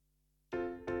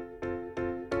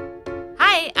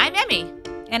Hi, I'm Emmy.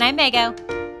 And I'm Mago.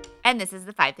 And this is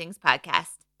the Five Things Podcast.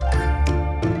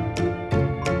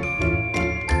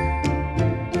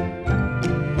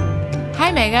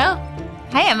 Hi, Mago.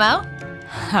 Hi, Emmo.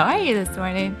 How are you this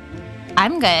morning?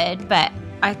 I'm good, but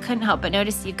I couldn't help but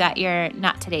notice you got your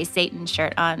Not Today Satan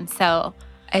shirt on. So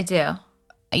I do.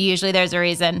 Usually there's a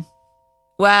reason.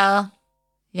 Well,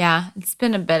 yeah, it's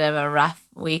been a bit of a rough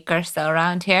week or so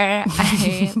around here.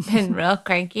 I've been real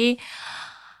cranky.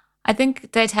 I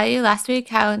think, did I tell you last week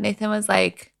how Nathan was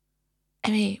like,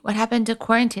 Emmy, what happened to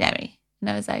quarantine Emmy? And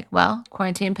I was like, well,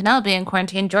 quarantine Penelope and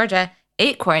quarantine Georgia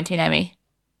ate quarantine Emmy.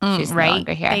 She's right. no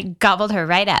longer here. They gobbled her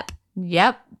right up.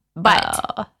 Yep.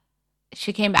 But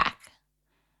she came back.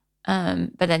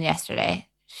 But then yesterday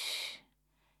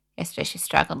she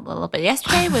struggled a little bit.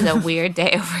 Yesterday was a weird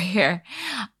day over here.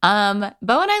 Bo and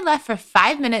I left for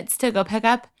 5 minutes to go pick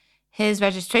up his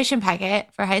registration packet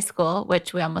for high school,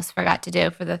 which we almost forgot to do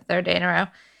for the third day in a row.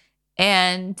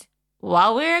 And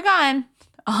while we were gone,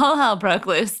 all hell broke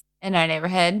loose in our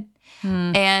neighborhood.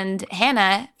 And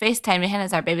Hannah FaceTimed me.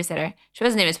 Hannah's our babysitter. She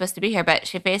wasn't even supposed to be here, but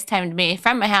she FaceTimed me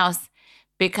from my house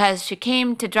because she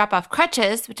came to drop off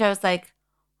crutches, which I was like,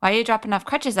 why are you dropping off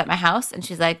crutches at my house? And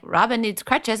she's like, Robin needs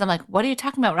crutches. I'm like, what are you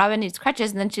talking about? Robin needs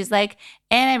crutches. And then she's like,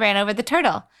 and I ran over the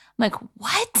turtle. I'm like,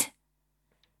 what?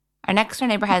 Our next door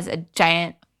neighbor has a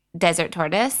giant desert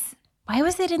tortoise. Why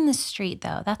was it in the street,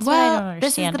 though? That's what I don't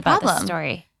understand about the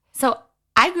story. So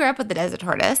I grew up with a desert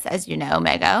tortoise, as you know,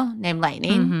 Mago, named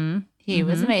Lightning. He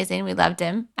was amazing. We loved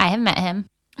him. I have met him.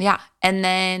 Yeah. And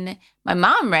then my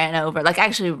mom ran over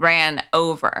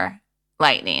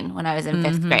Lightning when I was in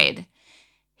fifth grade.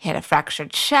 He had a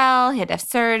fractured shell. He had to have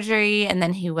surgery. And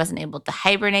then he wasn't able to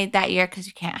hibernate that year because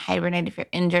you can't hibernate if you're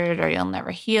injured or you'll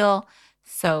never heal.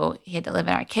 So he had to live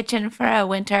in our kitchen for a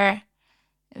winter.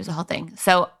 It was a whole thing.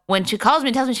 So when she calls me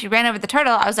and tells me she ran over the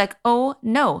turtle, I was like, oh,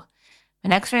 no. My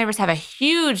next door neighbors have a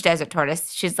huge desert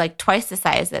tortoise. She's like twice the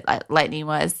size that Lightning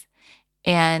was.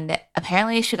 And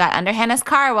apparently she got under Hannah's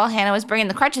car while Hannah was bringing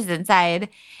the crutches inside.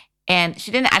 And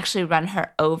she didn't actually run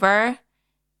her over.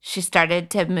 She started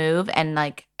to move and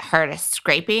like heard a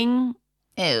scraping.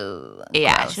 Ew.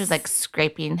 Yeah, gross. she was like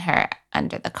scraping her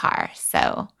under the car.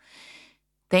 So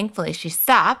thankfully she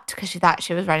stopped because she thought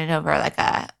she was running over like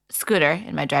a scooter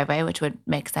in my driveway, which would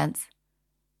make sense.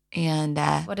 And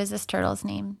what is this turtle's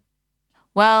name?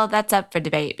 well, that's up for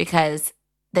debate because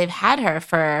they've had her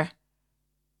for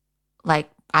like,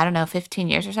 I don't know, 15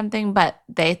 years or something, but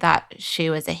they thought she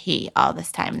was a he all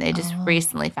this time. They just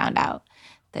recently found out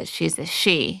that she's a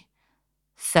she.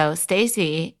 So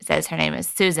Stacy says her name is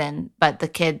Susan, but the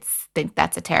kids think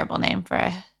that's a terrible name for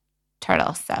a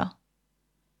turtle. So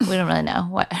we don't really know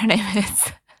what her name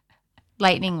is.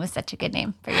 Lightning was such a good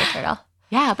name for your turtle.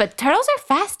 Yeah, but turtles are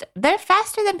fast. They're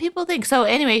faster than people think. So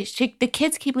anyway, the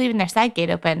kids keep leaving their side gate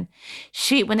open.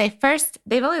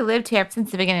 They've only lived here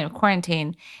since the beginning of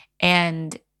quarantine.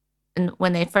 And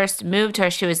when they first moved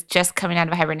her, she was just coming out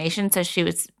of hibernation. So she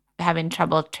was having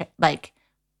trouble,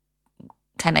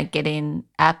 kind of getting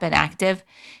up and active.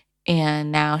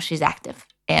 And now she's active.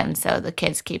 And so the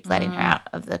kids keep letting her out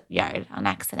of the yard on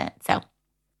accident. So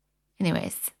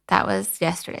anyways, that was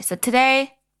yesterday. So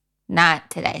today, not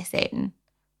today, Satan.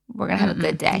 We're going to have a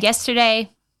good day.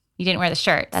 Yesterday, you didn't wear the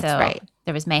shirt. That's so right.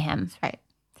 There was mayhem. That's right.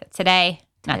 So today,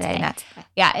 not today. Not today.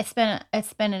 Yeah, it's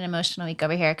been an emotional week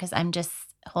over here because I'm just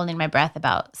holding my breath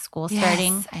about school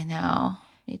starting. Yes, I know.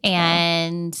 Me too.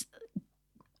 And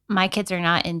my kids are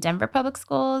not in Denver Public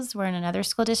Schools. We're in another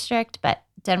school district, but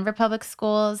Denver Public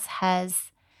Schools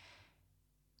has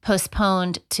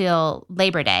postponed till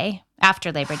Labor Day,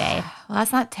 after Labor Day. Well,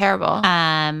 that's not terrible.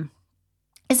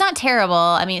 It's not terrible.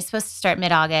 I mean, it's supposed to start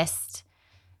mid-August.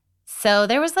 So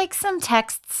there was like some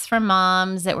texts from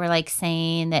moms that were like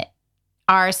saying that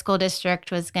our school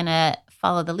district was going to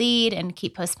follow the lead and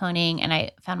keep postponing. And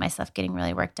I found myself getting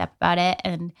really worked up about it.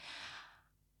 And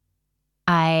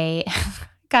I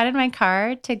got in my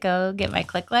car to go get my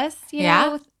click list, you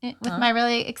know, with my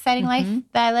really exciting life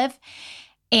that I live.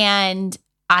 And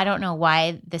I don't know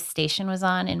why the station was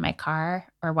on in my car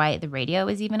or why the radio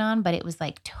was even on, but it was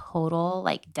like total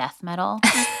like death metal.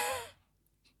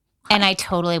 And I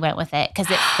totally went with it because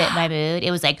it fit my mood.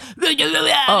 It was like,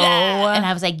 and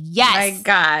I was like, yes. My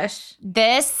gosh.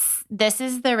 This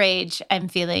is the rage I'm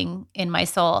feeling in my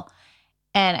soul.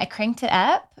 And I cranked it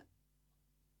up.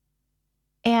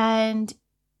 And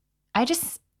I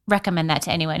just recommend that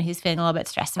to anyone who's feeling a little bit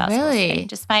stressed about school starting.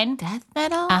 Just find death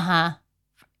metal?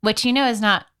 Which you know is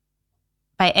not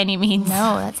by any means.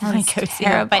 No, that sounds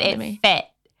terrible, but it fit.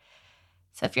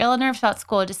 So if you're a little nervous about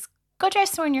school, just go drive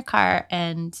somewhere in your car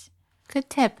and Good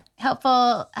tip.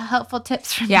 Helpful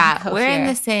tips from We're here. In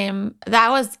the same. That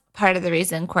was part of the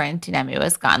reason Quarantine Emmy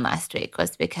was gone last week,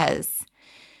 was because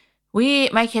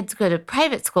my kids go to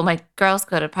private school. My girls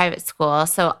go to private school.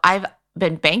 So I've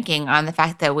been banking on the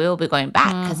fact that we will be going back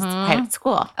because it's private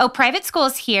school. Oh, private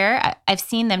schools here. I've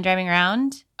seen them driving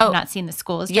around. I've not seen the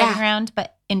schools driving around,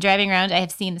 but in driving around, I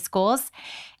have seen the schools,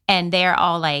 and they're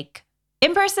all like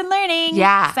in-person learning.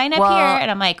 Yeah. Sign up here.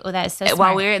 And I'm like, oh, that is so smart.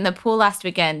 While we were in the pool last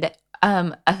weekend,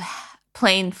 a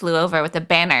plane flew over with a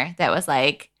banner that was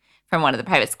like from one of the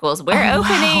private schools. We're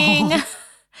opening. Wow.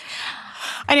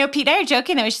 I know Pete and I are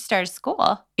joking that we should start a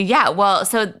school. Yeah. Well,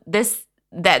 so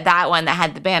that one that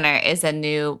had the banner is a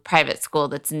new private school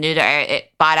that's new to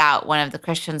it. Bought out one of the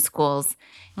Christian schools,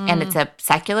 and it's a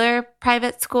secular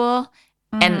private school.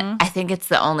 And I think it's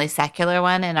the only secular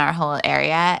one in our whole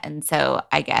area. And so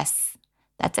I guess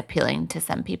that's appealing to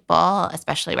some people,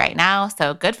 especially right now.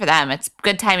 So good for them. It's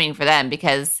good timing for them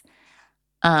because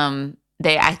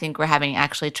I think we're having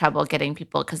actually trouble getting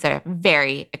people because they're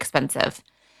very expensive.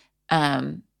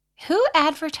 Who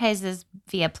advertises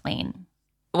via plane?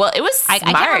 Well, it was smart. I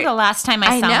can't remember the last time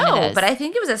I saw one of those. But I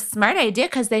think it was a smart idea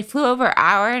because they flew over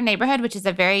our neighborhood, which is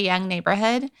a very young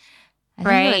neighborhood. I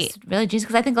think it was really genius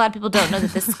because I think a lot of people don't know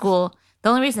that this school, the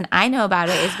only reason I know about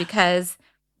it is because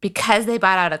they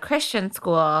bought out a Christian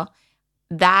school,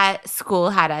 that school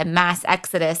had a mass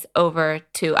exodus over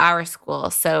to our school.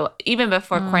 So even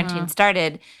before quarantine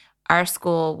started, our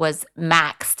school was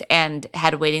maxed and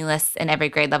had waiting lists in every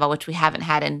grade level, which we haven't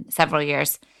had in several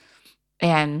years.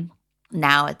 And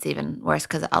now it's even worse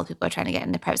because all the people are trying to get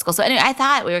into private school. So anyway, I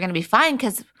thought we were going to be fine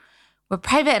because we're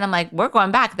private. And I'm like, we're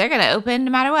going back. They're going to open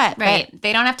no matter what. Right. But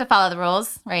they don't have to follow the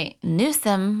rules. Right.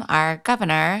 Newsom, our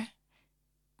governor,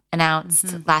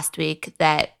 announced last week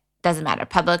that doesn't matter,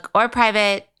 public or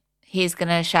private, he's going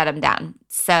to shut them down.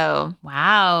 So,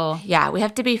 wow. Yeah, we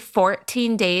have to be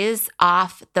 14 days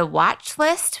off the watch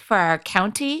list for our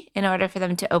county in order for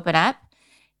them to open up.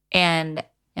 And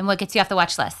what gets you off the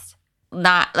watch list?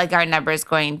 Not like our numbers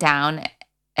going down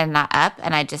and not up.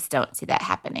 And I just don't see that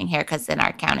happening here because in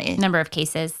our county. Number of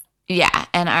cases. Yeah.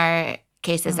 And our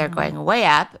cases are going way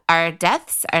up. Our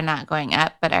deaths are not going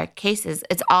up, but our cases,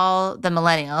 it's all the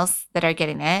millennials that are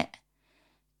getting it.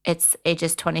 It's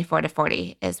ages 24 to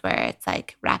 40 is where it's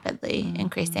like rapidly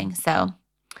increasing. So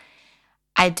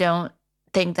I don't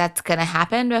think that's going to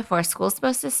happen before school's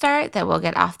supposed to start, that we'll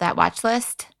get off that watch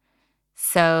list.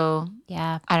 So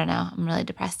yeah, I don't know. I'm really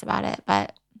depressed about it,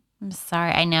 but I'm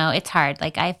sorry. I know it's hard.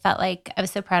 Like I felt like I was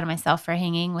so proud of myself for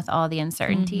hanging with all the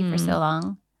uncertainty for so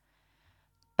long.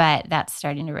 But that's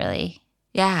starting to really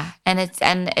and it's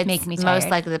make me most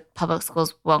tired. likely the public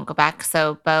schools won't go back.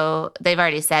 So Bo, they've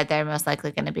already said they're most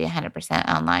likely going to be 100%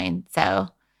 online. So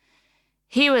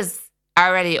he was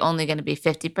already only going to be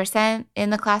 50% in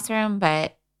the classroom,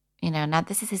 but now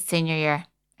this is his senior year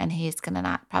and he's going to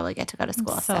not probably get to go to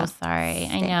school. I'm so sorry.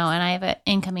 I know. And I have an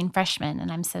incoming freshman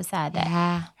and I'm so sad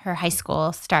that her high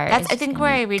school start. That's I think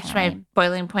where I reached my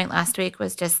boiling point last week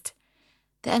was just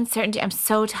the uncertainty. I'm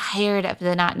so tired of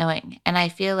the not knowing. And I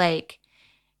feel like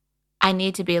I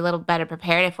need to be a little better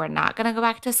prepared if we're not going to go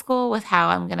back to school with how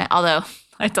I'm going to, although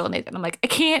I told Nathan, I'm like, I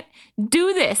can't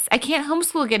do this. I can't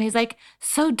homeschool again. He's like,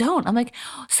 so don't. I'm like,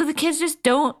 so the kids just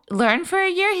don't learn for a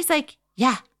year? He's like,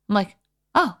 yeah. I'm like,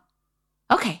 oh,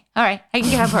 okay. All right. I can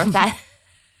get on board with that.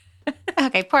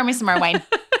 Okay. Pour me some more wine.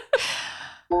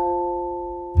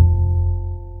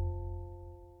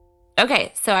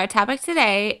 Okay. So our topic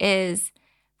today is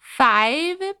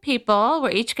 5 people. We're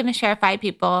each going to share 5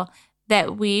 people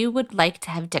that we would like to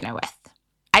have dinner with.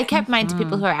 I kept mine to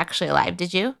people who are actually alive.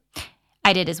 Did you?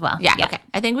 I did as well. Yeah. Okay.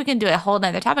 I think we can do a whole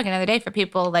nother topic another day for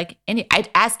people like any. I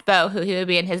asked Bo who he would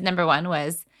be, and his number one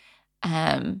was,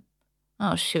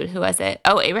 oh shoot, who was it?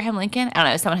 Oh, Abraham Lincoln. I don't know.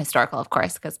 It was someone historical, of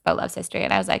course, because Bo loves history.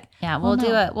 And I was like, yeah, we'll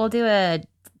do a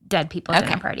dead people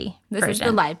dinner party. This is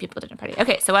the live people dinner party.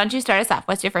 Okay, so why don't you start us off?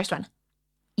 What's your first one?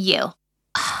 You,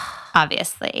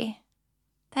 obviously.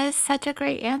 That is such a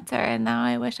great answer, and now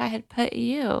I wish I had put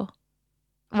you.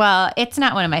 Well, it's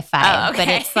not one of my 5, but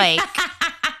it's like.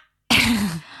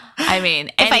 I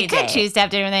mean, if I could choose to have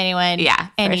dinner with anyone,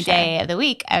 any day of the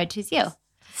week, I would choose you.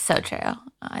 So true. Oh,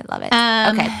 I love it.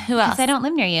 Okay, who else? Because I don't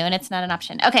live near you, and it's not an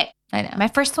option. Okay, I know. My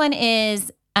first one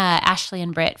is Ashley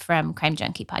and Britt from Crime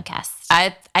Junkie podcast.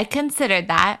 I considered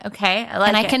that. Okay,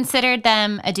 I considered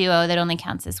them a duo that only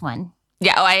counts as one.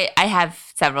 Yeah, I have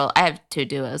several. I have 2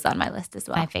 duos on my list as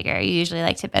well. I figure you usually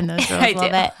like to bend those rules a little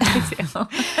bit. I do.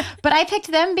 But I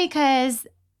picked them because,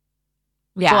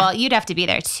 well, you'd have to be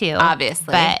there too,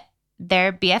 obviously. But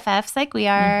they're BFFs like we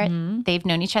are. Mm-hmm. They've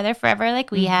known each other forever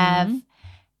like we have.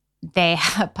 they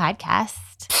have a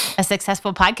podcast, a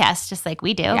successful podcast, just like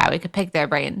we do. Yeah, we could pick their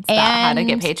brains about how to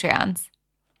get Patreons.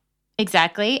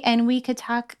 Exactly. And we could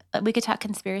talk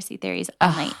conspiracy theories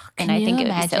all night. And I think it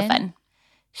would be so fun.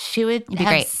 She would be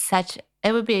great.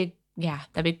 It would be,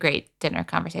 that'd be great dinner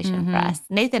conversation for us.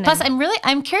 Nathan. Plus,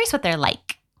 I'm curious what they're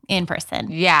like in person.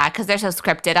 Yeah, because they're so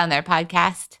scripted on their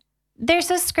podcast. They're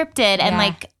so scripted. And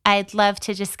like, I'd love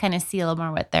to just kind of see a little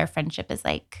more what their friendship is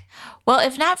like. Well,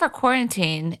 if not for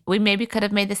quarantine, we maybe could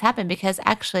have made this happen because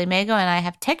actually Megan and I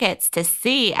have tickets to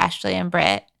see Ashley and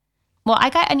Britt. Well,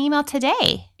 I got an email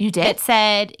today. You did? It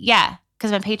said,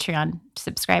 because I'm a Patreon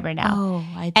subscriber now.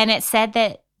 Oh, and it said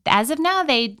that as of now,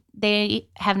 they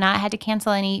have not had to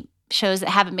cancel any shows that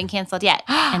haven't been canceled yet.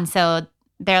 And so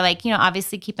they're like,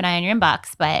 obviously keep an eye on your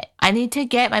inbox, but I need to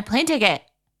get my plane ticket.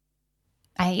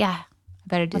 I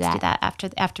better do that. Let's do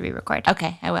that after we record.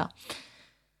 Okay, I will.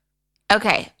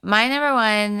 Okay, my number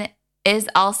one is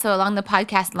also along the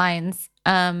podcast lines.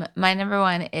 My number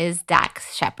one is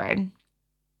Dax Shepard.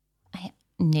 I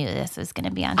knew this was going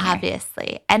to be on here.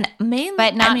 Obviously. And mainly,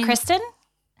 but not Kristen?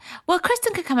 Well,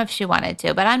 Kristen could come if she wanted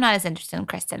to, but I'm not as interested in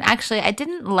Kristen. Actually, I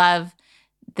didn't love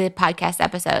the podcast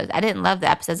episodes. I didn't love the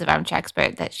episodes of Armchair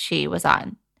Expert that she was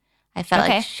on. I felt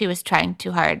like she was trying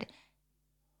too hard.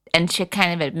 And she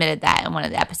kind of admitted that in one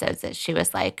of the episodes that she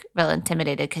was like real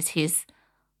intimidated because he's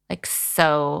like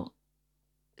so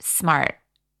smart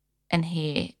and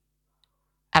I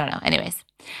don't know. Anyways.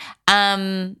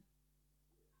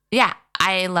 Yeah,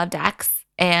 I love Dax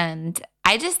and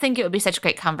I just think it would be such a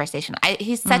great conversation.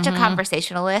 He's such a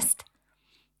conversationalist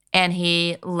and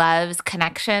he loves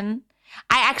connection.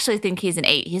 I actually think he's an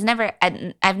 8.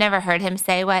 I've never heard him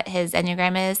say what his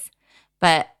Enneagram is,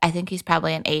 but I think he's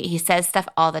probably an 8. He says stuff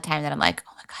all the time that I'm like,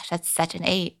 oh my gosh, that's such an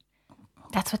 8.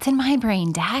 That's what's in my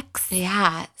brain, Dax.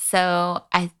 Yeah. So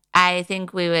I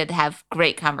think we would have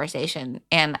great conversation.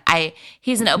 And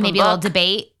he's an open book. Maybe a little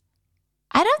debate.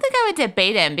 I don't think I would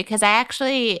debate him because I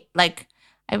actually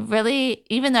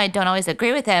even though I don't always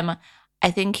agree with him,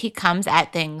 I think he comes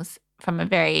at things from a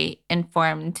very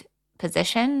informed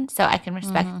position. So I can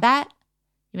respect that,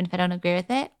 even if I don't agree with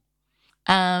it.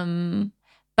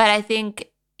 But I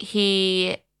think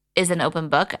he is an open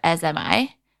book, as am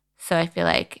I. So I feel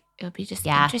like it would be just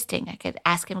interesting. I could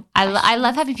ask him questions. I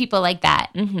love having people like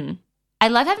that. Mm-hmm. I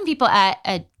love having people at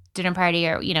a dinner party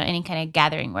or, any kind of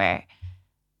gathering where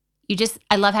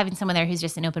I love having someone there who's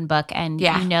just an open book and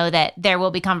you know that there will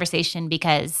be conversation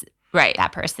because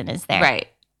that person is there. Right.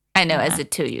 I know as a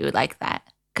 2 you would like that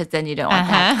because then you don't want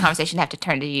that conversation to have to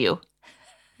turn to you.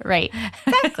 Right.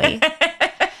 Exactly.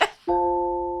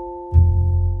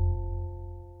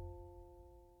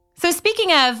 So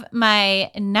speaking of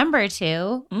my number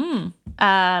 2 and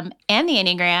the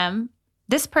Enneagram,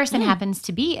 this person happens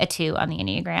to be a 2 on the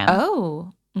Enneagram.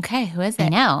 Oh, okay. Who is it? I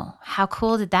know. How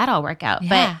cool did that all work out? Yeah.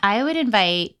 But I would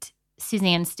invite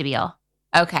Suzanne Stabile.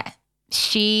 Okay.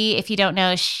 She, if you don't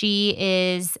know,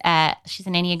 she's an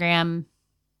Enneagram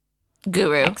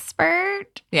guru.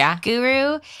 Expert. Yeah.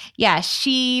 Guru. Yeah.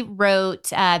 She wrote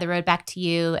The Road Back to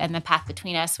You and The Path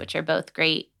Between Us, which are both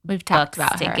great. We've talked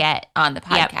about her get on the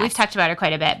podcast. Yeah, we've talked about her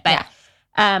quite a bit. But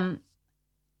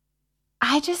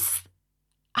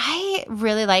I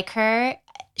really like her.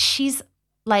 She's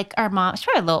like our mom. She's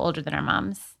probably a little older than our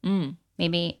moms,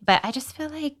 maybe. But I just feel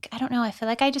like, I don't know. I feel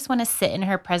like I just want to sit in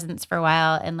her presence for a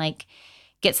while and like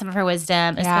get some of her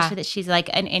wisdom, especially that she's like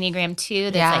an Enneagram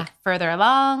 2 that's like further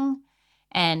along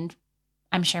and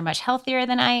I'm sure much healthier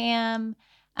than I am.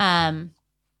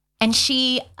 And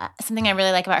she, something I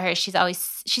really like about her, she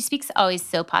speaks always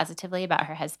so positively about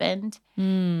her husband.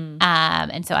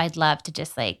 And so I'd love to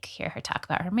just like hear her talk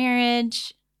about her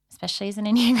marriage, especially as an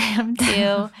Enneagram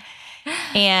 2.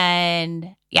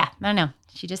 And I don't know.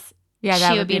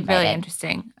 That would be really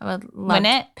interesting. I would love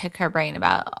to pick her brain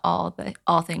about all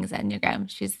things Enneagram.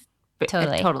 She's a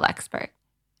total expert.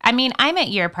 I mean, I'm at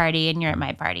your party and you're at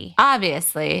my party.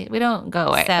 Obviously. We don't go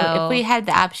away. So, if we had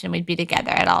the option, we'd be together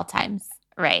at all times.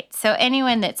 Right. So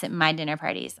anyone that's at my dinner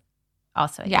parties,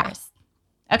 also at yours.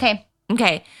 Okay.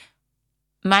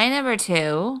 My number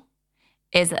 2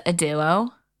 is a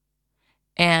duo,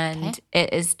 and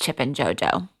it is Chip and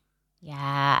JoJo.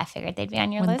 Yeah, I figured they'd be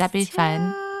on your list. Wouldn't that be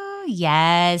fun?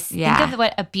 Yes. Yeah. Think of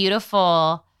what a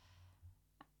beautiful,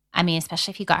 I mean,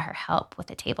 especially if you got her help with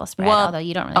the table spread, although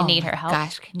you don't really need her help.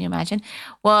 Gosh, can you imagine?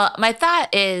 Well, my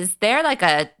thought is they're like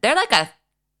a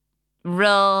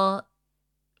real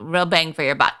bang for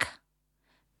your buck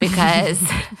because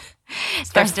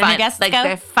they're fun.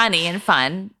 They're funny and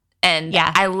fun. And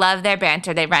I love their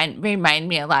banter. They remind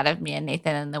me a lot of me and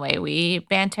Nathan in the way we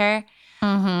banter.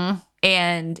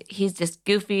 And he's just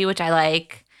goofy, which I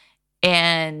like.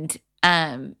 And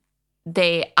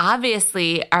they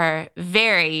obviously are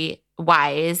very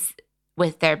wise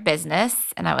with their business.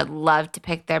 And I would love to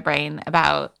pick their brain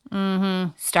about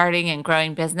starting and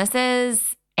growing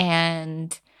businesses.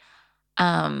 And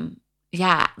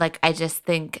like I just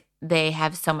think they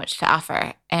have so much to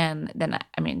offer. And then,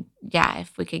 I mean, yeah,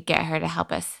 if we could get her to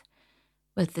help us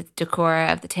with the decor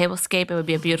of the tablescape, it would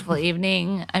be a beautiful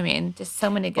evening. I mean, just so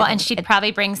many good and she'd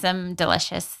probably bring some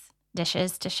delicious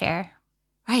dishes to share.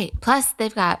 Right. Plus,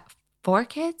 they've got 5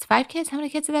 kids. How many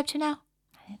kids are they up to now?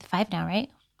 5 now, right?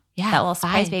 Yeah. That little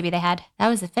surprise baby they had. That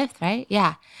was the 5th, right?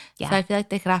 Yeah. So I feel like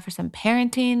they could offer some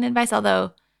parenting advice,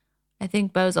 although I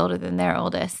think Bo's older than their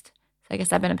oldest. So I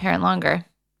guess I've been a parent longer.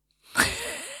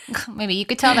 Maybe you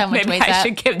could tell them which ways I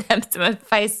should give them some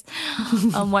advice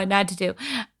on what not to do.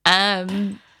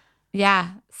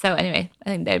 Yeah. So anyway, I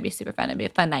think that would be super fun. It'd be a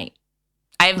fun night.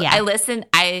 I listened.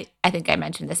 I think I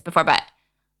mentioned this before, but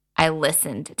I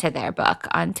listened to their book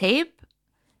on tape,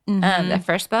 the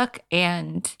first book,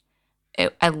 and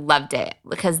I loved it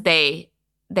because they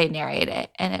narrate it,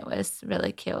 and it was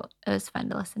really cute. It was fun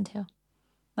to listen to.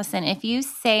 Listen, if you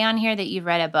say on here that you've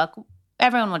read a book,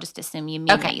 everyone will just assume you mean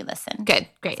that you listen. Good,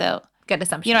 great. So good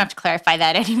assumption. You don't have to clarify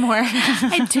that anymore.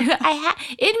 I do.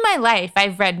 In my life,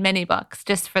 I've read many books,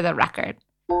 just for the record.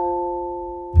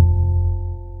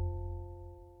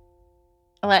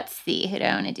 Let's see. Who do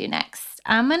I want to do next?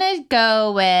 I'm going to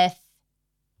go with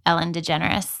Ellen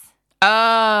DeGeneres.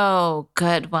 Oh,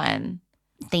 good one.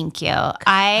 Thank you.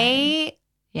 I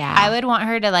would want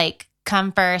her to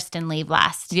come first and leave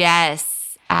last.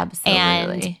 Yes, absolutely.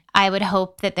 And I would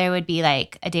hope that there would be a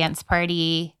dance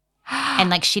party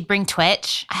and she'd bring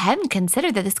Twitch. I hadn't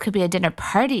considered that this could be a dinner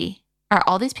party. Are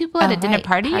all these people at a dinner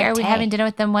party, or are we having dinner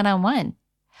with them one-on-one?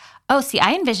 Oh, see,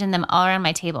 I envision them all around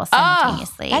my table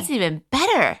simultaneously. That's even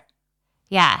better.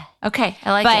 Yeah. Okay,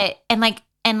 I like it.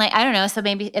 And I don't know, so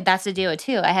maybe that's a duo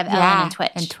too. I have Ellen and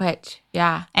Twitch. And Twitch,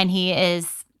 yeah. And he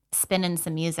is spinning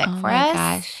some music for us. Oh my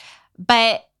gosh.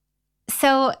 But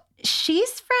so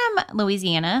she's from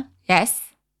Louisiana. Yes.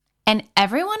 And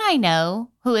everyone I know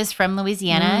who is from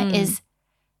Louisiana is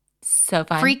so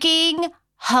fun. Freaking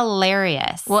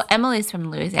hilarious. Well, Emily's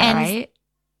from Louisiana, right?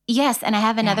 Yes. And I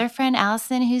have another friend,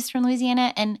 Allison, who's from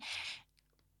Louisiana. And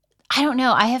I don't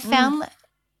know. I have found,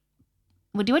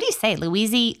 what do you say?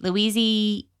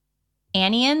 Louisianians?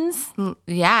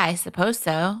 Yeah, I suppose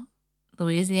so.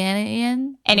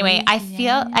 Louisianian? Anyway, I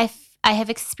feel I have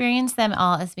experienced them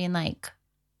all as being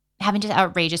having just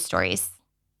outrageous stories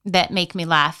that make me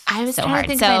laugh I was so trying hard. to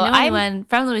think so if I know anyone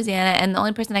from Louisiana, and the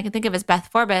only person I can think of is Beth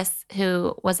Forbes,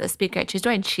 who was a speaker at Choose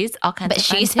Joy, and she's all kinds of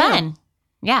fun. But she's fun.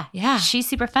 Yeah. Yeah. She's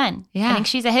super fun. Yeah. I think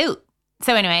she's a hoot.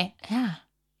 So anyway. Yeah.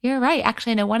 You're right.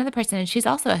 Actually, I know one other person, and she's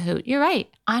also a hoot. You're right.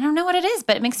 I don't know what it is,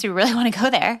 but it makes me really want to go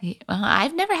there. Well,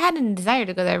 I've never had a desire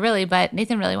to go there, really, but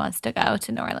Nathan really wants to go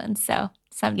to New Orleans, so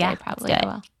someday probably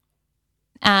I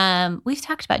will. We've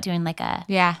talked about doing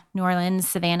a New Orleans,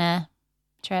 Savannah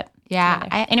trip.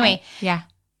 Yeah. Anyway.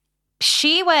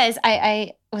 She was,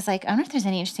 I was I wonder if there's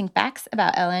any interesting facts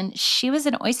about Ellen. She was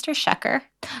an oyster shucker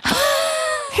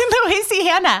in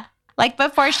Louisiana,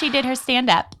 before she did her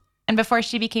stand-up and before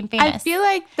she became famous. I feel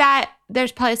like that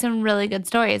there's probably some really good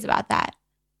stories about that.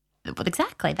 Well,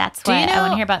 exactly. That's why I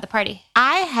want to hear about the party.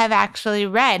 I have actually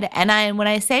read, and when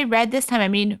I say read this time, I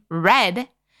mean read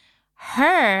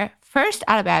her first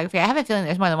autobiography. I have a feeling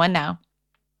there's more than one now.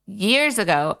 Years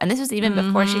ago, and this was even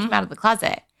before she came out of the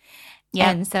closet. Yeah.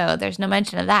 And so there's no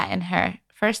mention of that in her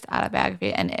first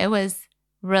autobiography, and it was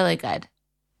really good.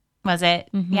 Was it?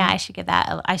 Mm-hmm. Yeah, I should give that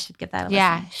a listen.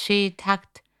 Yeah, she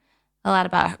talked a lot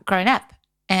about growing up,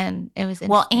 and it was interesting.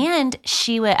 Well, and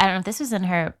I don't know if this was in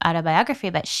her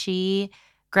autobiography, but she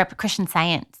grew up a Christian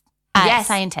scientist. Yeah,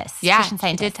 Christian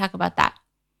scientist. She did talk about that.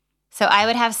 So I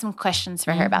would have some questions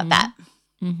for her about that.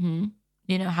 Mm-hmm.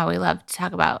 You know how we love to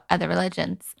talk about other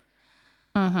religions.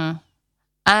 Mm-hmm.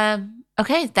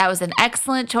 Okay, that was an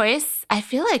excellent choice. I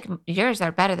feel like yours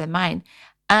are better than mine.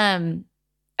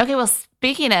 Okay, well,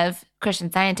 speaking of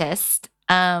Christian Scientist,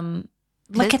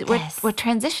 look at this. We're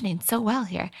transitioning so well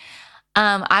here.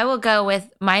 I will go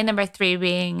with my number 3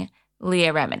 being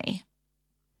Leah Remini.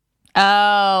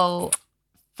 Oh,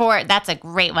 that's a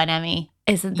great one, Emmy.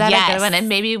 Isn't that a good one? And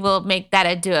maybe we'll make that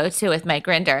a duo too with Mike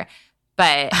Grinder.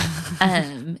 But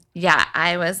I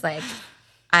was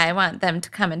I want them to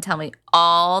come and tell me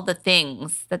all the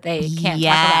things that they can't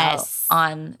talk about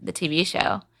on the TV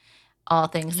show. All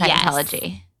things Scientology.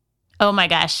 Yes. Oh my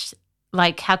gosh.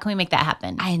 How can we make that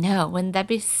happen? I know. Wouldn't that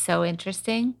be so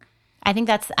interesting? I think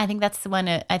that's the one.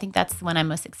 I think that's the one I'm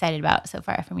most excited about so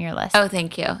far from your list. Oh,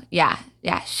 thank you. Yeah,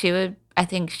 she would. I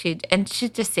think she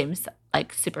just seems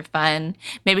like super fun.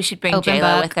 Maybe she'd bring Open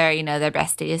J-Lo book. with her. They're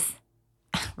besties,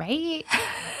 right?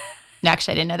 No,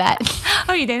 actually, I didn't know that.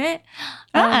 Oh, you didn't?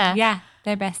 Yeah,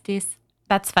 they're besties.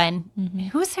 That's fun. Mm-hmm.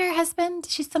 Who's her husband?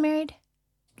 Is she still married?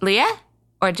 Leah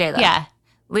or J-Lo? Yeah,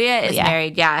 Leah is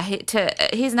married. Yeah,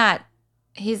 he's not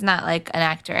like an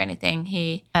actor or anything.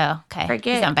 Okay. I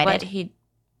forget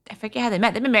how they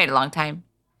met. They've been married a long time.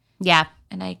 Yeah.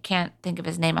 And I can't think of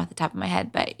his name off the top of my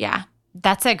head, but yeah.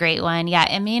 That's a great one. Yeah.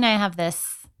 And me and I have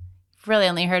this, really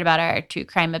only heard about our true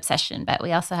crime obsession, but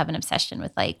we also have an obsession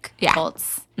with like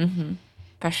cults. Mm-hmm.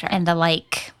 For sure. And the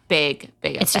like. Big.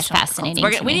 It's just fascinating.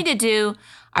 We need to do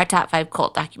our top 5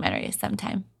 cult documentaries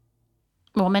sometime.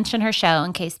 We'll mention her show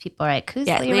in case people are like, who's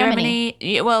Leah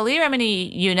Remini? Well, Leah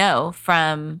Remini,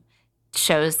 from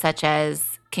shows such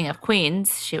as King of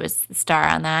Queens. She was the star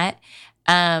on that.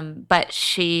 But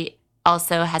she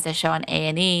also has a show on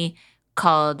A&E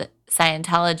called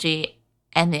Scientology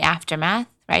and the Aftermath,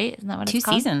 right? Isn't that what it's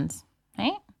called? 2 seasons,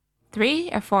 right? 3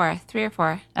 or 4? 3 or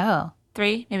 4. Oh.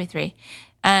 3, maybe 3.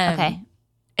 Okay.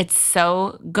 It's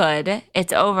so good.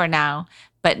 It's over now.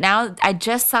 But now I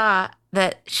just saw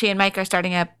that she and Mike are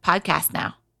starting a podcast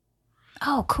now.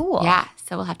 Oh, cool. Yeah.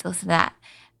 So we'll have to listen to that.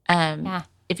 Yeah.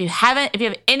 If you have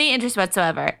any interest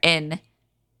whatsoever in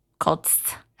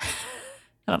cults, I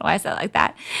don't know why I said it like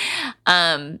that.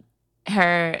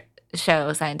 Her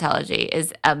show, Scientology,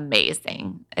 is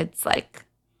amazing. It's like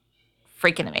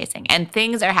freaking amazing. And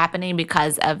things are happening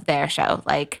because of their show.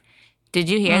 Like, did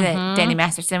you hear that Danny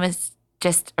Masterson was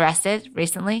just arrested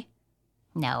recently?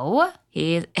 No.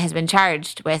 He has been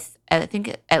charged with, I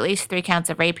think, at least 3 counts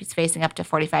of rape. He's facing up to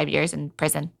 45 years in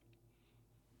prison.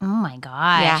 Oh my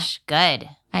gosh. Yeah. Good.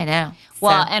 I know.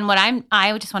 Well, and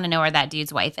I just want to know where that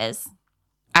dude's wife is.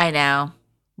 I know.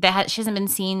 She hasn't been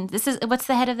seen. What's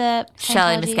the head of the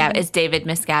Shelley Miscavige. It's David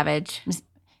Miscavige.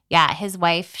 Yeah, his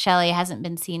wife, Shelley, hasn't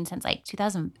been seen since like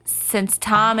 2000. Since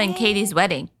Tom and Katie's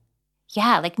wedding.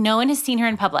 Yeah, like no one has seen her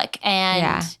in public.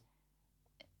 And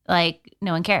like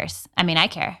no one cares. I mean, I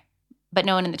care. But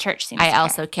no one in the church seems to care. I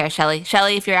also care, Shelley.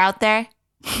 Shelley, if you're out there,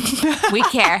 we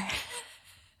care.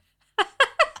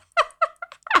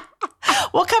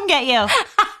 We'll come get you.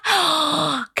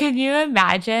 Can you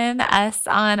imagine us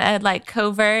on a like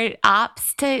covert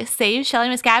ops to save Shelley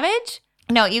Miscavige?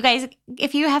 No, you guys,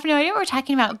 if you have no idea what we're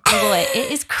talking about, Google it.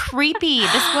 It is creepy.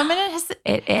 This woman her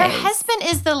husband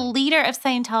is the leader of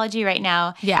Scientology right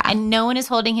now. Yeah. And no one is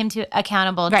holding him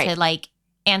accountable to like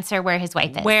answer where his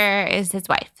wife is. Where is his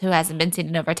wife, who hasn't been seen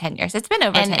in over 10 years? It's been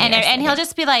over 10 years. And he'll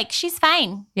just be like, she's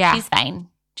fine. Yeah. She's fine.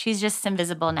 She's just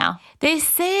invisible now. They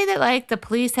say that like the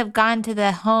police have gone to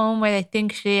the home where they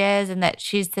think she is and that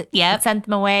she's sent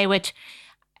them away, which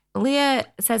Leah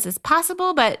says is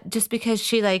possible, but just because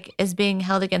she like is being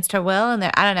held against her will, and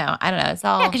I don't know. It's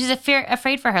all because she's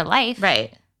afraid for her life.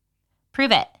 Right.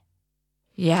 Prove it.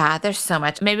 Yeah, there's so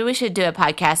much. Maybe we should do a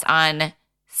podcast on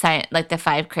like the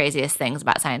 5 craziest things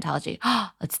about Scientology.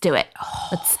 Let's do it.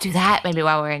 Let's do that. Maybe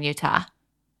while we're in Utah.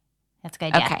 That's a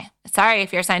good idea. Okay. Sorry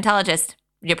if you're a Scientologist.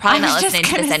 You're probably not listening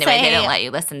to this anyway. They don't let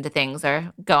you listen to things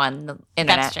or go on the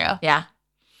internet. That's true. Yeah.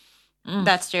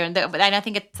 That's true. But I don't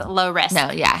think it's low risk.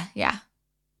 No, yeah.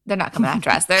 They're not coming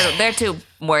after us. They're too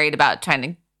worried about trying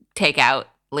to take out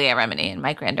Leah Remini and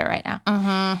Mike Rinder right now.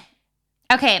 Mm-hmm.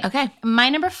 Okay. My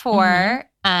number 4,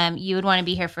 you would want to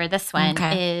be here for this one,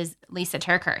 is Lisa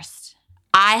TerKeurst.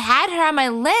 I had her on my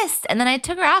list, and then I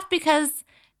took her off because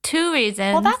 2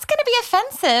 reasons. Well, that's going to be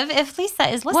offensive if Lisa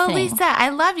is listening. Well, Lisa, I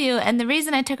love you. And the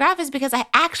reason I took her off is because I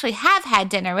actually have had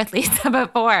dinner with Lisa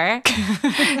before.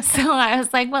 So I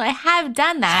was like, well, I have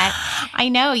done that. I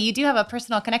know. You do have a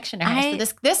personal connection to her.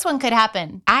 So this one could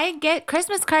happen. I get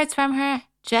Christmas cards from her.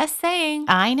 Just saying.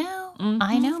 I know. Mm-hmm.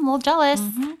 I know. I'm a little jealous.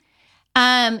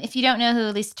 Mm-hmm. If you don't know who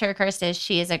Lisa TerKeurst is,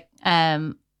 she is a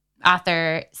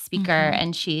author, speaker,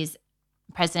 and she's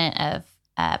president of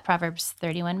Proverbs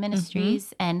 31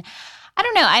 Ministries. And I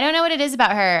don't know what it is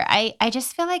about her. I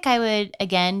just feel like I would,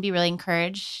 again, be really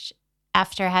encouraged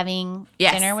after having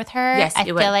dinner with her. Yes, I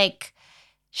feel like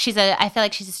she's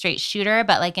a straight shooter,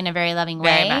 but like in a very loving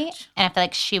way. Very much. And I feel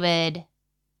like she would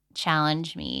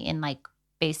challenge me in like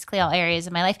basically all areas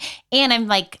of my life. And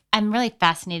I'm really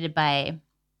fascinated by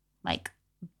like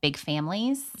big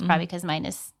families, probably because mine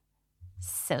is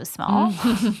so small.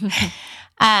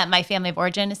 My family of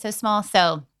origin is so small.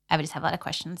 So I would just have a lot of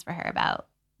questions for her about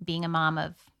being a mom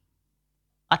of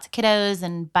lots of kiddos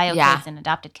and bio kids and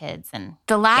adopted kids. And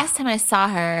the last time I saw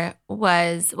her the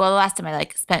last time I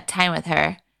like spent time with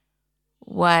her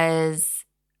was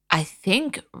I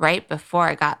think right before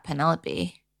I got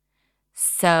Penelope.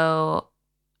 So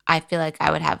I feel like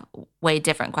I would have way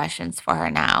different questions for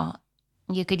her now.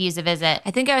 You could use a visit.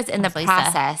 I think I was in the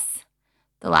process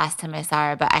the last time I saw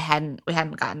her, but we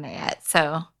hadn't gotten there yet.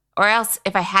 So, or else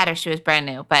if I had her, she was brand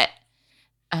new. But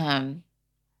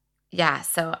yeah,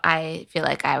 so I feel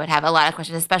like I would have a lot of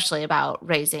questions, especially about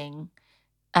raising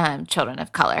children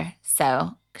of color.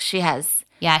 So she has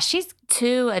she's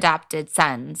 2 adopted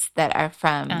sons that are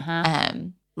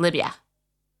from Libya,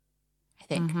 I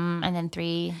think. Mm-hmm. And then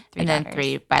three and daughters. then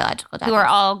 3 biological daughters. Who are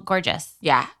all gorgeous.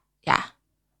 Yeah.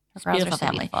 It's a beautiful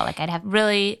family. Beautiful. Like I'd have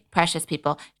really precious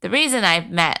people. The reason I've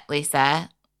met Lisa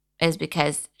is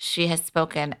because she has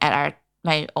spoken at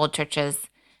my old church's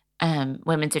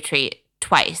women's retreat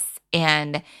twice.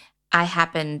 And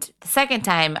the second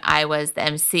time I was the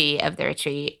MC of the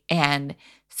retreat. And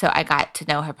so I got to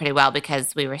know her pretty well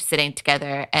because we were sitting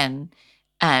together and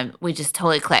we just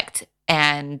totally clicked.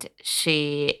 And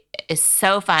she is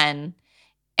so fun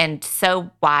and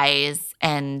so wise.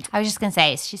 And I was just going to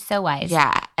say, she's so wise.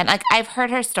 Yeah. And like I've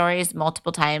heard her stories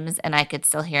multiple times and I could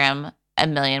still hear them a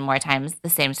million more times, the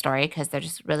same story, because they're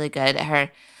just really good.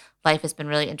 Her life has been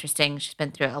really interesting. She's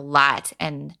been through a lot.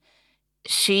 And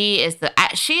she is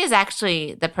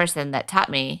actually the person that taught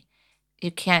me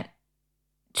you can't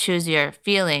choose your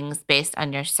feelings based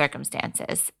on your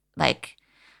circumstances. Like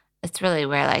it's really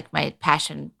where like my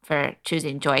passion for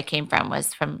choosing joy came from,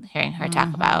 was from hearing her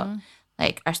talk about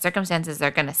like our circumstances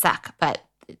are going to suck, but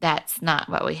that's not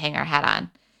what we hang our hat on.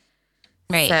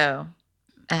 Right. So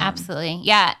absolutely.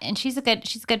 Yeah. And she's a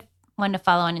good one to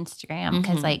follow on Instagram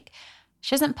because like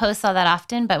she doesn't post all that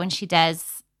often, but when she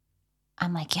does,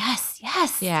 I'm like, yes.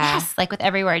 Like with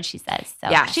every word she says. So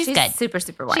yeah, she's good. Super,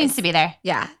 super wise. She needs to be there.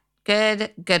 Yeah.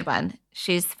 Good one.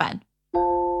 She's fun.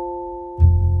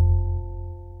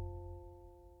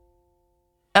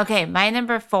 Okay. My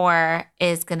number 4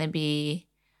 is going to be,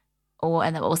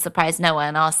 and that will surprise no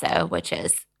one also, which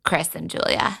is Chris and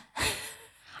Julia.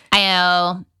 I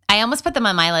know. I almost put them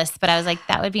on my list, but I was like,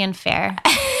 that would be unfair.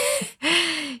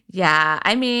 Yeah.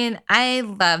 I mean, I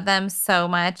love them so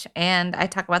much, and I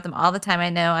talk about them all the time, I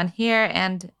know, on here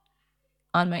and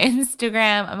on my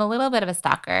Instagram. I'm a little bit of a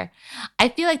stalker. I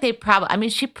feel like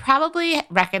she probably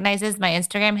recognizes my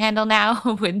Instagram handle now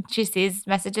when she sees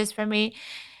messages from me.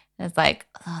 It's like,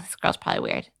 oh, this girl's probably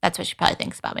weird. That's what she probably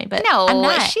thinks about me. But no, I'm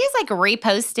not. She's like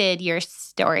reposted your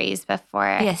stories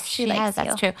before. Yes, she has.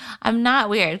 That's true. I'm not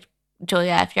weird,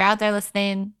 Julia. If you're out there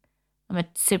listening, I'm a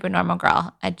super normal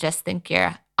girl. I just think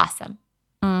you're awesome.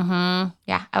 Mm-hmm.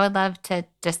 Yeah, I would love to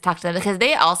just talk to them because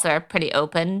they also are pretty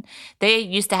open. They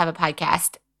used to have a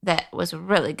podcast that was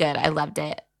really good. I loved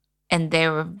it. And they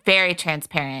were very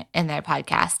transparent in their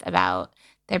podcast about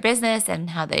their business and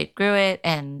how they grew it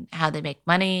and how they make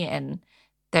money. And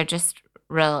they're just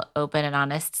real open and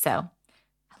honest. So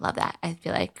I love that. I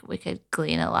feel like we could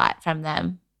glean a lot from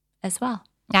them as well.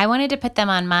 I wanted to put them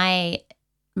on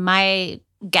my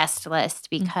guest list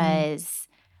because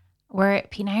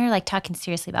Pete and I are like talking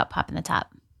seriously about popping the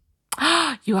top.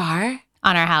 You are?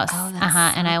 On our house. Oh, that's so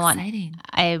and exciting.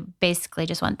 I basically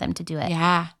just want them to do it.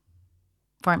 Yeah.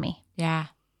 For me. Yeah.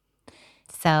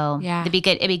 So it'd be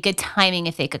good timing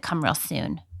if they could come real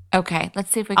soon. Okay,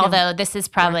 let's see if we can. Although this is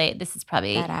probably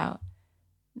that out.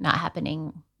 Not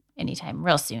happening anytime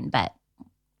real soon, but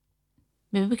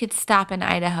maybe we could stop in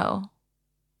Idaho.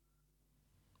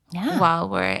 Yeah. While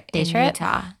we're in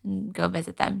Utah and go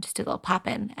visit them, just do a little pop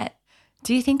in.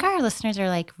 Do you think our listeners are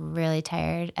like really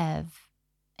tired of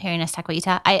hearing us talk about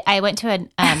Utah? I went to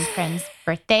a friend's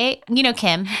birthday. You know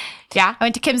Kim. Yeah. I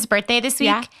went to Kim's birthday this week.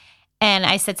 Yeah. And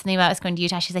I said something about us going to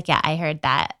Utah. She's like, yeah, I heard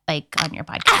that like on your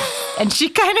podcast. And she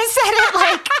kind of said it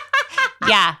like,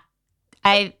 yeah.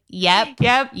 Yep.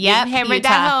 Hammer Utah.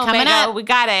 that home. Coming up. We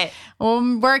got it.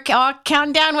 We're all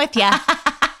counting down with you.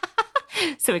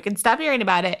 So we can stop hearing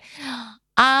about it.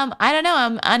 I don't know.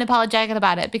 I'm unapologetic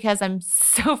about it because I'm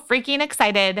so freaking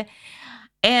excited.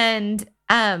 And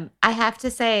I have to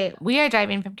say, we are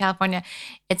driving from California.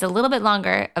 It's a little bit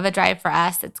longer of a drive for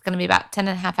us. It's going to be about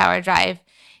 10.5-hour drive.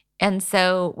 And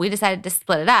so we decided to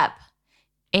split it up,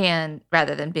 and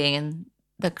rather than being in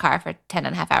the car for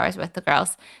 10.5 hours with the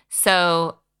girls.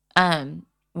 So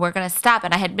we're going to stop.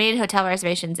 And I had made hotel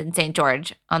reservations in St.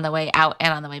 George on the way out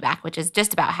and on the way back, which is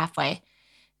just about halfway.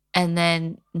 And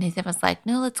then Nathan was like,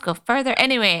 no, let's go further.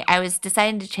 Anyway, I was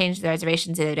deciding to change the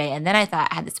reservations the other day. And then I thought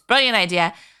I had this brilliant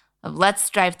idea of let's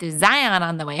drive through Zion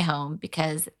on the way home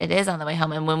because it is on the way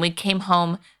home. And when we came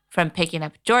home from picking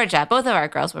up Georgia, both of our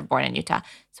girls were born in Utah.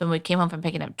 So when we came home from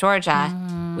picking up Georgia,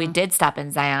 we did stop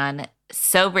in Zion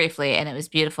so briefly, and it was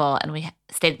beautiful. And we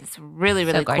stayed at this really,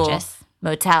 really cool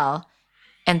motel.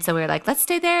 And so we were like, let's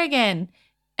stay there again.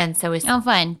 And so we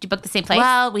fun. Did you book the same place?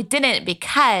 Well, we didn't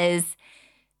because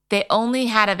they only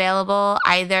had available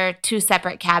either 2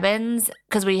 separate cabins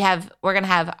because we're going to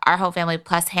have our whole family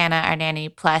plus Hannah, our nanny,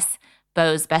 plus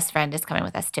Bo's best friend is coming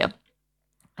with us too.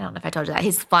 I don't know if I told you that.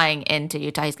 He's flying into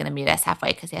Utah. He's going to meet us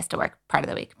halfway because he has to work part of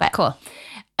the week. But cool.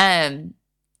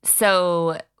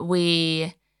 So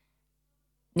we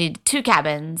need 2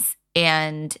 cabins,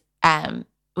 and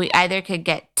we either could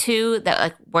get 2 that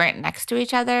like weren't next to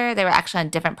each other. They were actually on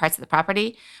different parts of the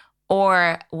property,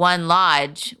 or 1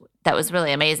 lodge that was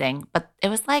really amazing. But it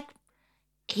was like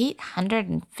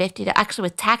 $850. Actually,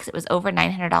 with tax, it was over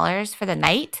 $900 for the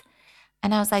night.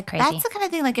 And I was like, crazy. That's the kind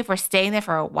of thing, like if we're staying there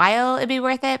for a while, it'd be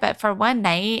worth it. But for one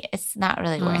night, it's not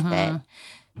really worth it.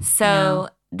 So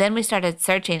then we started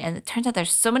searching, and it turns out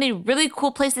there's so many really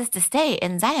cool places to stay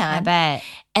in Zion. I bet.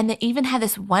 And they even had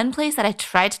this one place that I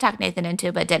tried to talk Nathan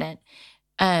into but didn't,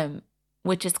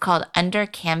 which is called Under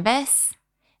Canvas.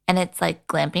 And it's like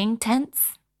glamping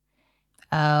tents.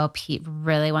 Oh, Pete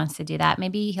really wants to do that.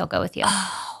 Maybe he'll go with you.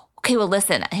 Oh, okay, well,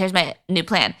 listen, here's my new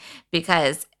plan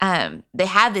because they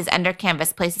have these Under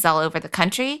Canvas places all over the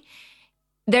country.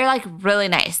 They're like really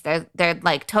nice. They're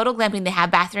like total glamping. They have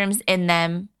bathrooms in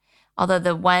them. Although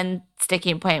the one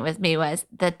sticking point with me was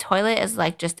the toilet is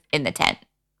like just in the tent.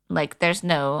 Like there's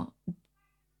no,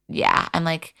 I'm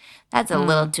like, that's a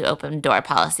little too open door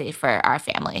policy for our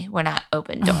family. We're not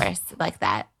open doors like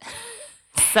that.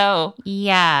 So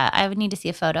yeah, I would need to see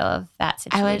a photo of that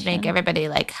situation. I would make everybody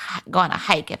like go on a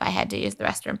hike if I had to use the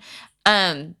restroom.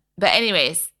 But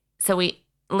anyways, so we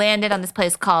landed on this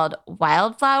place called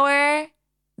Wildflower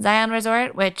Zion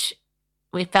Resort, which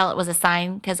we felt was a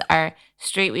sign because our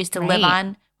street we used to live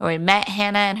on where we met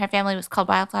Hannah and her family was called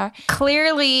Wildflower.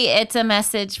 Clearly, it's a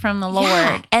message from the Lord.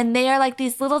 Yeah. And they are like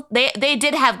these little, they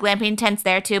did have glamping tents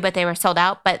there too, but they were sold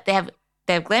out. But they have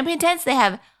glamping tents. They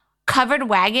have covered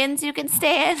wagons you can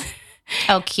stay in.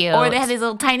 Oh, cute. Or they have these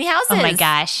little tiny houses. Oh my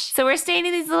gosh. So we're staying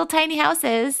in these little tiny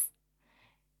houses.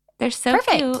 They're so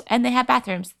perfect. Cute. And they have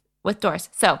bathrooms with doors.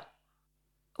 So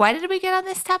why did we get on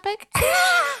this topic?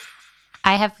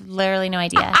 I have literally no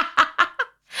idea.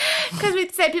 Because we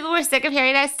said people were sick of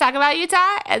hearing us talk about Utah.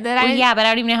 And then but I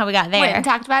don't even know how we got there. Went and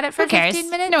talked about it for 15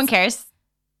 minutes. No one cares.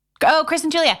 Oh, Chris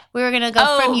and Julia. We were going to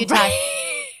go from Utah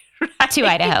to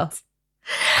Idaho.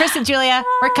 Chris and Julia,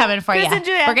 we're coming for you. Chris and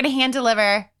Julia. We're going to hand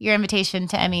deliver your invitation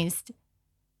to Emmy's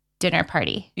dinner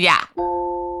party. Yeah.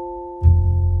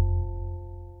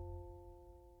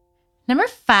 Number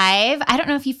 5, I don't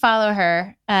know if you follow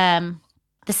her.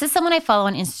 This is someone I follow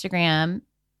on Instagram,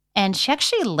 and she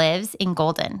actually lives in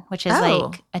Golden, which is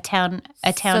like a town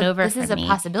over this from is a me.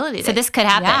 possibility. So this could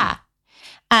happen.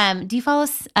 Yeah. Do you follow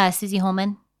Susie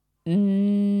Holman?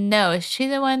 No. Is she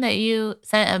the one that you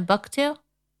sent a book to?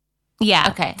 Yeah.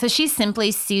 Okay. So she's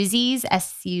Simply Susie's,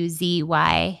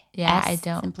 SUZY. Yeah, I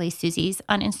don't. Simply Susie's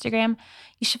on Instagram.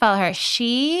 You should follow her.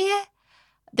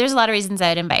 There's a lot of reasons I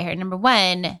would invite her. Number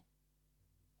 1,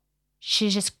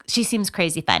 she seems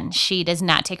crazy fun. She does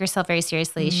not take herself very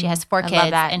seriously. She has 4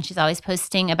 kids, and she's always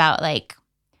posting about like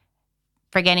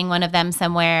forgetting one of them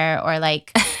somewhere, or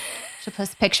like she'll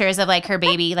post pictures of like her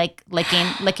baby like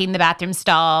licking the bathroom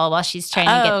stall while she's trying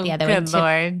to get the other one. Good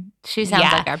Lord. She sounds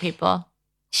like our people.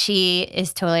 She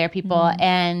is totally our people,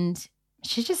 and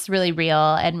she's just really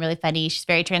real and really funny. She's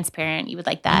very transparent. You would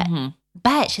like that.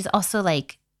 But she's also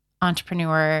like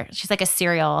entrepreneur. She's like a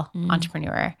serial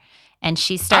entrepreneur. And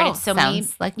she started so many.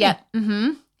 Like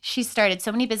She started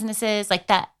so many businesses, like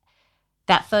that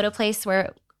photo place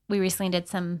where we recently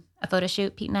did a photo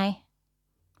shoot, Pete and I,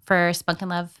 for Spunk and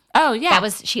Love. Oh yeah,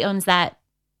 she owns that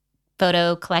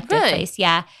photo collective place.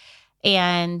 Yeah,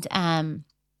 and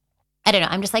I don't know.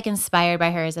 I'm just like inspired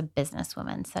by her as a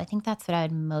businesswoman. So I think that's what I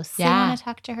would mostly want to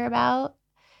talk to her about.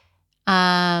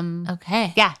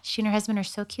 Okay. Yeah, she and her husband are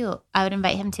so cute. I would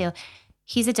invite him too.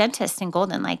 He's a dentist in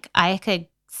Golden. Like I could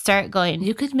start going.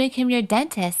 You could make him your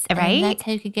dentist, right? And that's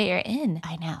how you could get your in.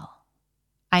 I know.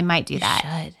 I might do that. You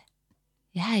should.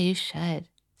 Yeah, you should.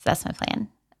 So that's my plan.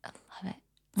 I love it.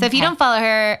 So if you don't follow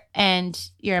her and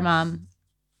you're a mom,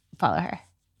 follow her.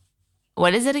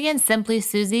 What is it again? Simply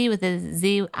Susie with a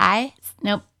Z-I?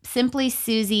 Nope. Simply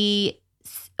Susie.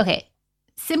 Okay.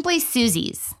 Simply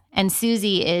Susie's. And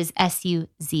Susie is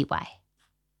SUZY.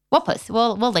 We'll post.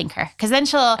 We'll link her because then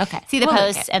she'll see the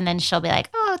post and then she'll be like,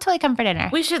 "Oh, totally come for dinner."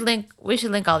 We should link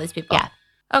all these people. Yeah.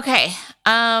 Okay.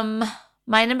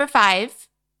 My number 5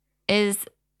 is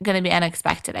going to be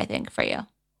unexpected, I think, for you.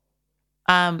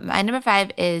 My number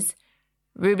 5 is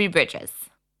Ruby Bridges.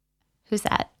 Who's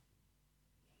that?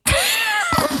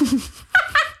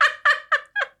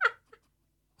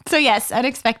 So yes,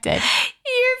 unexpected.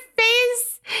 Your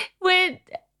face went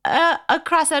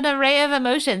across an array of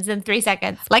emotions in 3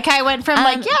 seconds. Like I went from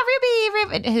Ruby.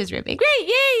 Who's Ruby? Great,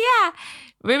 yeah.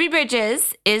 Ruby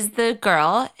Bridges is the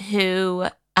girl who,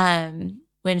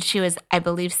 when she was, I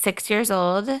believe, 6 years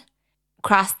old,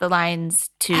 crossed the lines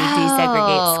to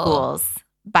desegregate schools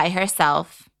by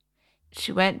herself.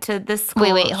 She went to the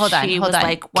school. Wait, hold on.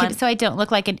 Like so I don't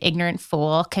look like an ignorant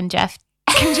fool. Can Jeff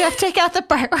take out the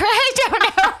part where I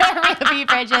don't know where Ruby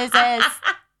Bridges is? Well,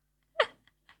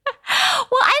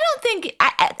 I don't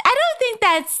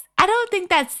think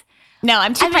that's. No,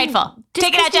 I'm too prideful.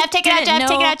 Take it out, Jeff. Take it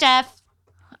out, Jeff.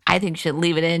 I think you should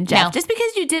leave it in, Jeff. No. Just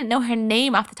because you didn't know her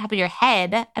name off the top of your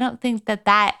head, I don't think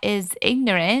that is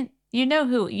ignorant. You knew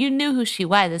who she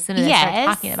was as soon as I started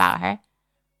talking about her.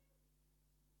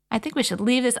 I think we should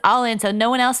leave this all in so no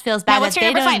one else feels bad if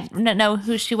they don't know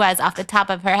who she was off the top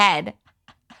of her head.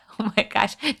 Oh my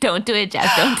gosh. Don't do it,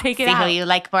 Jeff. Don't take it out. See who you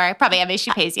like more. Probably, I mean,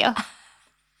 she pays you.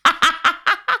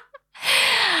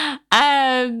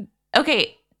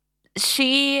 Okay.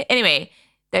 Anyway,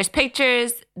 there's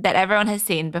pictures that everyone has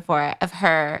seen before of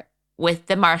her with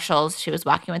the Marshalls. She was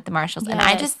walking with the Marshalls.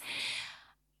 Yes.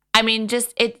 And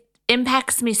it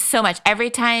impacts me so much. Every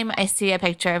time I see a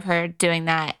picture of her doing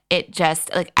that, it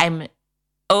just, like, I'm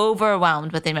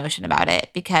overwhelmed with emotion about it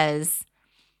because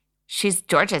she's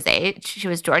Georgia's age. She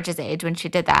was Georgia's age when she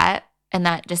did that. And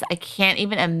that just, I can't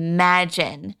even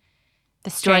imagine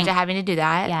Georgia having to do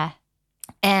that. Yeah.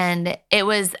 And it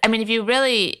was, I mean,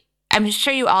 I'm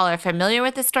sure you all are familiar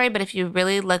with the story, but if you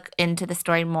really look into the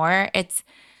story more, it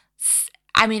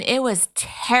was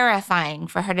terrifying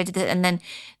for her to do that. And then,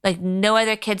 like, no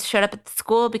other kids showed up at the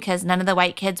school because none of the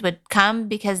white kids would come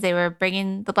because they were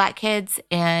bringing the black kids.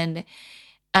 And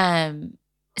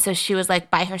so she was,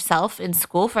 like, by herself in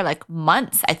school for, like,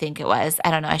 months, I think it was. I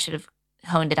don't know. I should have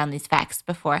honed in on these facts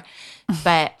before.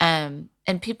 But,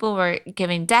 and people were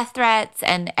giving death threats.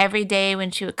 And every day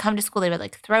when she would come to school, they would,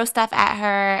 like, throw stuff at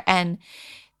her. And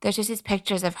there's just these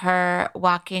pictures of her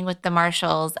walking with the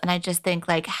Marshalls. And I just think,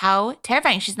 like, how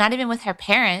terrifying. She's not even with her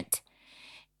parent.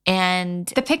 And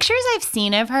the pictures I've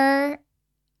seen of her,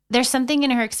 there's something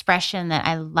in her expression that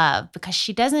I love because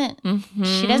she doesn't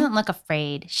look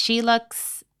afraid. She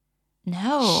looks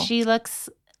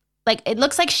like, it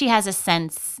looks like she has a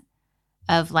sense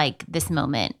of, like, this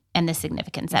moment and the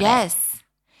significance of it. Yes.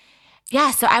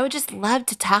 Yeah, so I would just love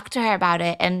to talk to her about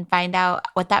it and find out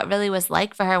what that really was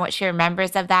like for her, what she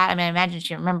remembers of that. I mean, I imagine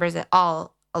she remembers it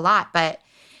all a lot, but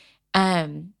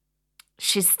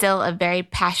she's still a very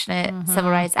passionate civil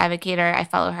rights advocate. I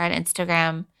follow her on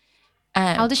Instagram.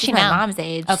 How old is she now? My mom's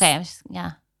age. Okay,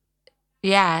 yeah.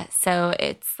 Yeah, so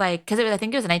it's like, because I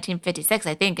think it was 1956,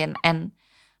 I think, and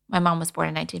my mom was born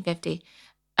in 1950.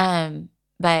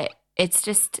 But it's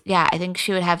just, yeah, I think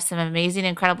she would have some amazing,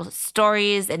 incredible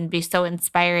stories and be so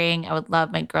inspiring. I would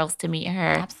love my girls to meet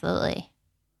her. Absolutely.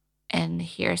 And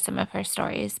hear some of her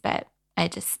stories. But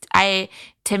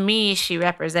to me, she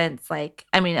represents, like,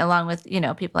 I mean, along with,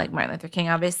 people like Martin Luther King,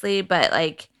 obviously, but,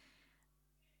 like,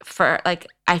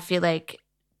 I feel like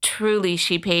truly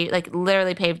she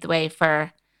literally paved the way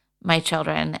for my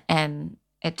children. And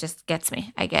it just gets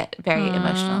me. I get very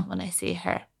emotional when I see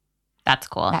her. That's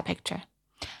cool. That picture.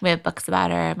 We have books about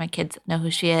her. My kids know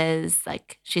who she is.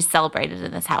 Like, she's celebrated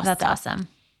in this house. That's awesome.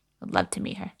 Would love to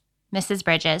meet her. Mrs.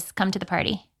 Bridges, come to the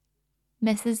party.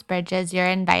 Mrs. Bridges, you're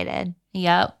invited.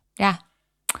 Yep. Yeah.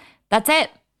 That's it.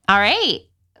 All right.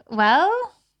 Well,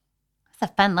 it's a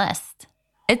fun list.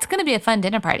 It's going to be a fun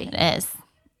dinner party. It is.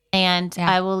 And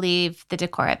I will leave the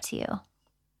decor up to you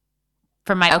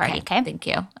for my party, okay? Thank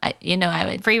you. I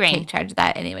would free reign. Take charge of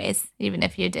that anyways, even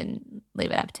if you didn't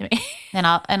leave it up to me. And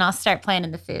I'll start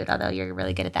planning the food, although you're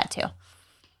really good at that too.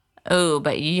 Oh,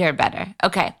 but you're better.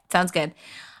 Okay, sounds good.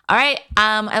 All right,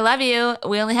 I love you.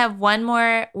 We only have one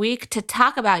more week to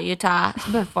talk about Utah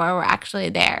before we're actually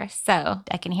there. So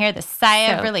I can hear the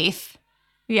sigh of relief.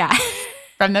 Yeah.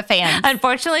 From the fans.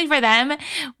 Unfortunately for them,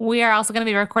 we are also going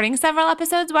to be recording several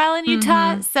episodes while in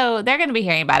Utah. So they're going to be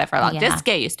hearing about it for a long. Just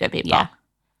get used to it, people. Yeah.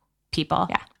 People.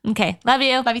 Yeah. Okay. Love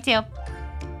you. Love you too.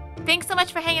 Thanks so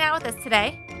much for hanging out with us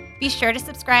today. Be sure to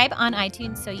subscribe on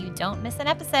iTunes so you don't miss an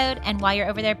episode. And while you're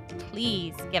over there,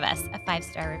 please give us a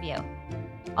 5-star review.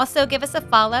 Also, give us a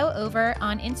follow over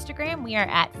on Instagram. We are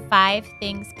at 5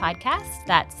 Things Podcast.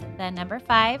 That's the number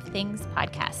 5 Things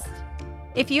Podcast.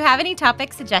 If you have any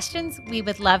topic suggestions, we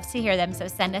would love to hear them. So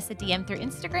send us a DM through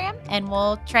Instagram and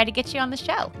we'll try to get you on the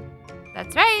show.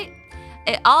 That's right.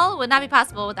 It all would not be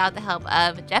possible without the help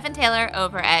of Jeff and Taylor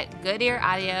over at Good Ear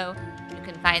Audio. You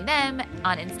can find them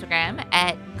on Instagram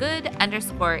at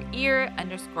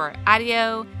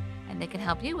good_ear_audio. And and they can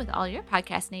help you with all your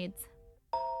podcast needs.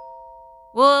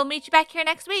 We'll meet you back here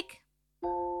next week.